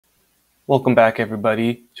Welcome back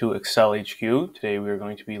everybody to Excel HQ. Today we are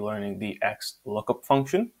going to be learning the XLOOKUP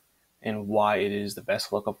function and why it is the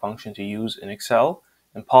best lookup function to use in Excel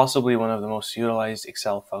and possibly one of the most utilized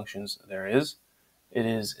Excel functions there is. It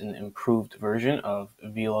is an improved version of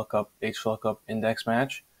VLOOKUP, HLOOKUP, index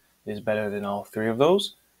match. It is better than all three of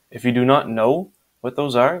those. If you do not know what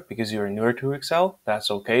those are because you are newer to Excel,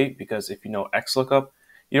 that's okay, because if you know XLOOKUP,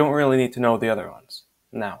 you don't really need to know the other ones.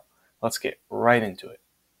 Now, let's get right into it.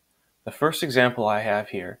 The first example I have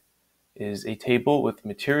here is a table with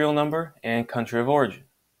material number and country of origin.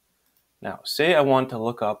 Now, say I want to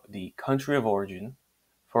look up the country of origin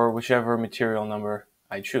for whichever material number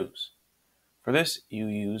I choose. For this, you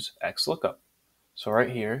use XLOOKUP. So right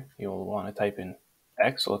here, you'll want to type in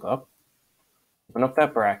XLOOKUP, open up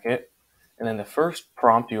that bracket, and then the first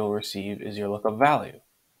prompt you'll receive is your lookup value.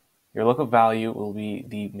 Your lookup value will be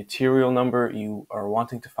the material number you are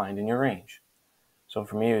wanting to find in your range. So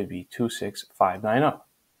for me, it would be 26590.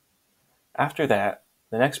 After that,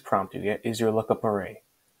 the next prompt you get is your lookup array.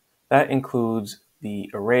 That includes the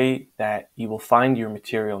array that you will find your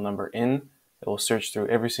material number in. It will search through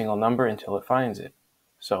every single number until it finds it.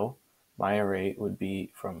 So my array would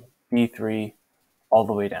be from B3 all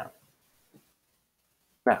the way down.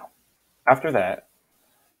 Now, after that,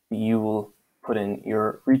 you will put in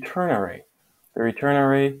your return array. The return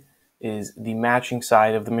array is the matching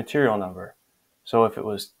side of the material number. So if it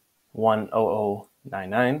was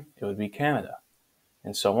 10099, it would be Canada,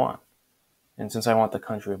 and so on. And since I want the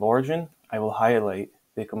country of origin, I will highlight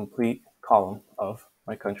the complete column of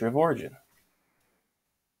my country of origin.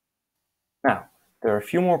 Now, there are a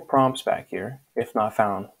few more prompts back here, if not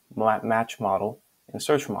found, match model and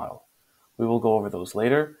search model. We will go over those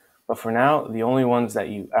later, but for now, the only ones that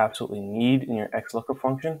you absolutely need in your XLOOKUP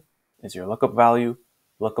function is your lookup value,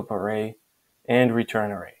 lookup array, and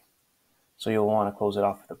return array. So you'll want to close it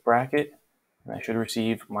off with a bracket, and I should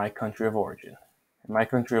receive my country of origin. And my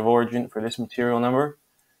country of origin for this material number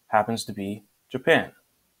happens to be Japan.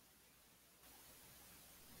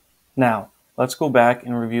 Now, let's go back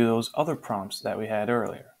and review those other prompts that we had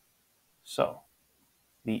earlier. So,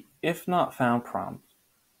 the if not found prompt,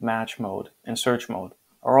 match mode, and search mode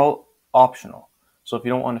are all optional. So if you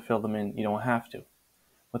don't want to fill them in, you don't have to.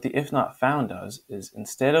 What the if not found does is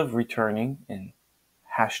instead of returning in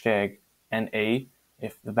hashtag NA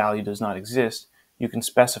if the value does not exist, you can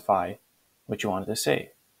specify what you wanted to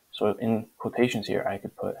say. So in quotations here, I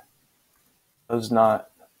could put does not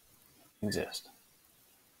exist.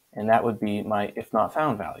 And that would be my if not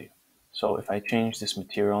found value. So if I change this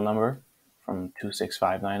material number from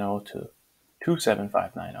 26590 to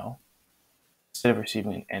 27590, instead of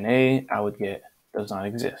receiving an NA, I would get does not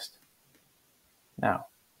exist. Now,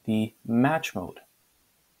 the match mode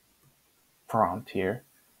prompt here,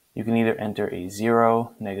 you can either enter a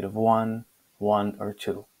 0, -1, 1, or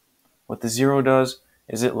 2. What the 0 does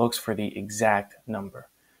is it looks for the exact number.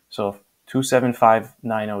 So if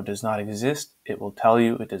 27590 does not exist, it will tell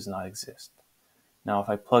you it does not exist. Now if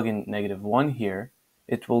I plug in -1 here,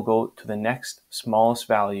 it will go to the next smallest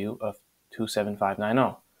value of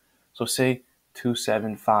 27590. So say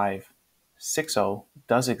 27560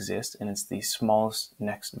 does exist and it's the smallest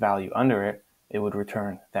next value under it, it would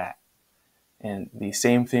return that. And the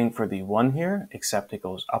same thing for the 1 here, except it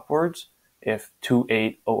goes upwards. If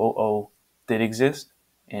 28000 did exist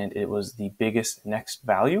and it was the biggest next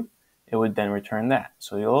value, it would then return that.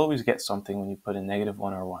 So you'll always get something when you put in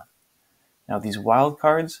 -1 or 1. Now these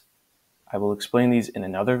wildcards, I will explain these in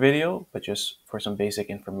another video, but just for some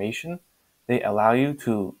basic information, they allow you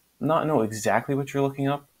to not know exactly what you're looking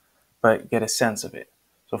up, but get a sense of it.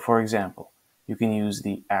 So for example, you can use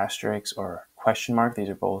the asterisk or question mark. These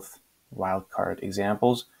are both wildcard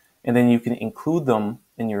examples, and then you can include them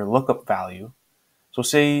in your lookup value. So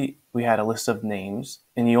say we had a list of names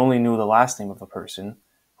and you only knew the last name of a person,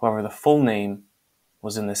 however the full name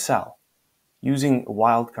was in the cell. Using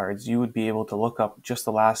wildcards, you would be able to look up just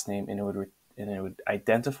the last name and it would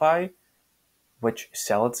identify which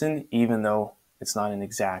cell it's in, even though it's not an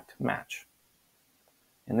exact match.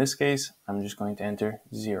 In this case, I'm just going to enter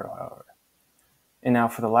 0, however. And now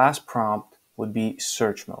for the last prompt would be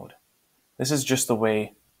search mode. This is just the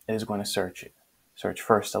way it is going to search it. Search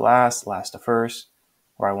first to last, last to first.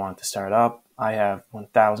 Where I want to start up, I have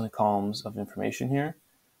 1,000 columns of information here.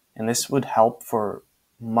 And this would help for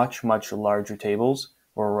much larger tables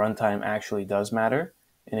where runtime actually does matter.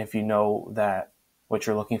 And if you know that what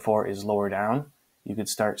you're looking for is lower down, you could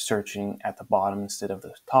start searching at the bottom instead of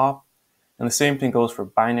the top. And the same thing goes for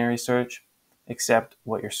binary search, except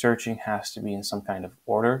what you're searching has to be in some kind of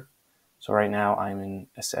order. So right now I'm in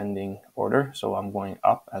ascending order, so I'm going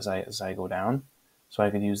up as I go down. so I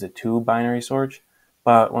could use the 2 binary search.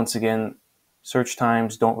 But once again, search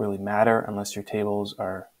times don't really matter unless your tables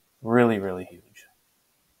are really, really huge.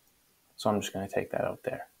 So I'm just going to take that out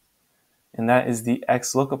there. And that is the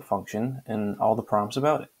XLOOKUP function and all the prompts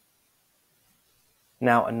about it.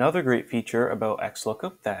 Now, another great feature about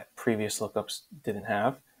XLOOKUP that previous lookups didn't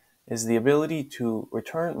have is the ability to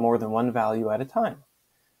return more than one value at a time.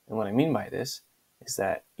 And what I mean by this is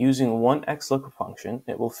that using one XLOOKUP function,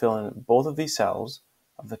 it will fill in both of these cells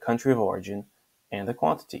of the country of origin and the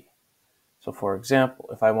quantity. So for example,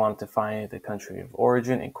 if I wanted to find the country of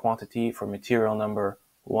origin and quantity for material number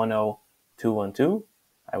 10212,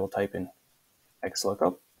 I will type in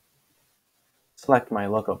XLOOKUP, select my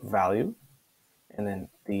lookup value, and then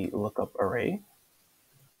the lookup array,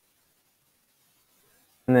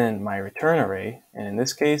 and then my return array. And in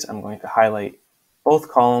this case, I'm going to highlight both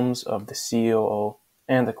columns of the COO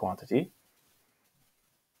and the quantity.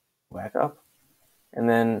 Back up. And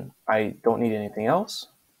then I don't need anything else.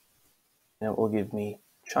 And it will give me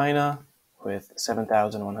China with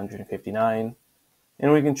 7,159.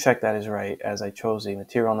 And we can check that is right as I chose a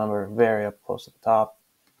material number very up close to the top,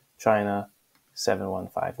 China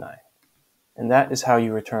 7159. And that is how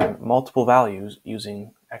you return multiple values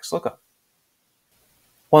using XLOOKUP.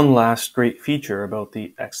 One last great feature about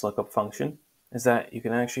the XLOOKUP function is that you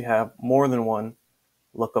can actually have more than one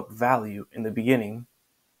lookup value in the beginning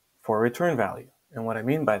for a return value. And what I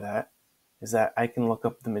mean by that is that I can look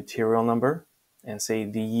up the material number and say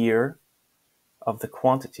the year of the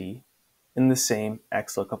quantity in the same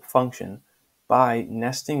XLOOKUP function by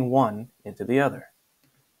nesting one into the other.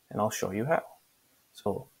 And I'll show you how.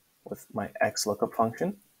 So with my XLOOKUP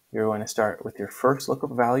function, you're going to start with your first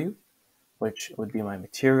lookup value, which would be my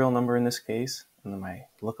material number in this case, and then my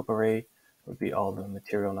lookup array would be all the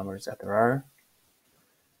material numbers that there are.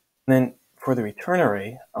 And then for the return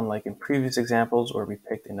array, unlike in previous examples where we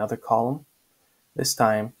picked another column, this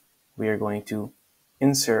time we are going to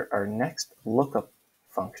insert our next lookup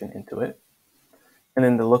function into it, and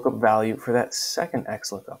then the lookup value for that second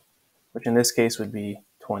XLOOKUP, which in this case would be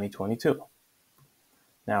 2022.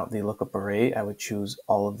 Now the lookup array, I would choose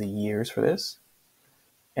all of the years for this,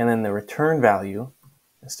 and then the return value,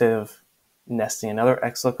 instead of nesting another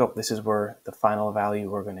XLOOKUP, this is where the final value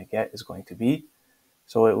we're going to get is going to be.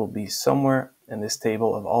 So it will be somewhere in this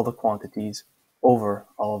table of all the quantities over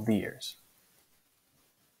all of the years.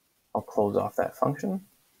 I'll close off that function,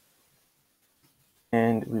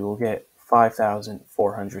 and we will get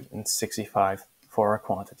 5,465 for our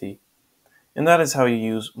quantity. And that is how you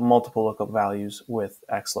use multiple lookup values with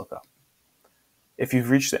XLOOKUP. If you've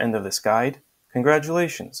reached the end of this guide,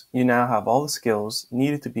 congratulations! You now have all the skills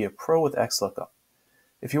needed to be a pro with XLOOKUP.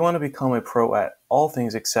 If you want to become a pro at all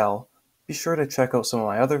things Excel, be sure to check out some of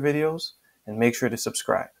my other videos and make sure to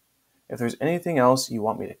subscribe. If there's anything else you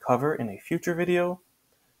want me to cover in a future video,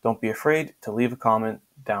 don't be afraid to leave a comment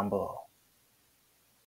down below.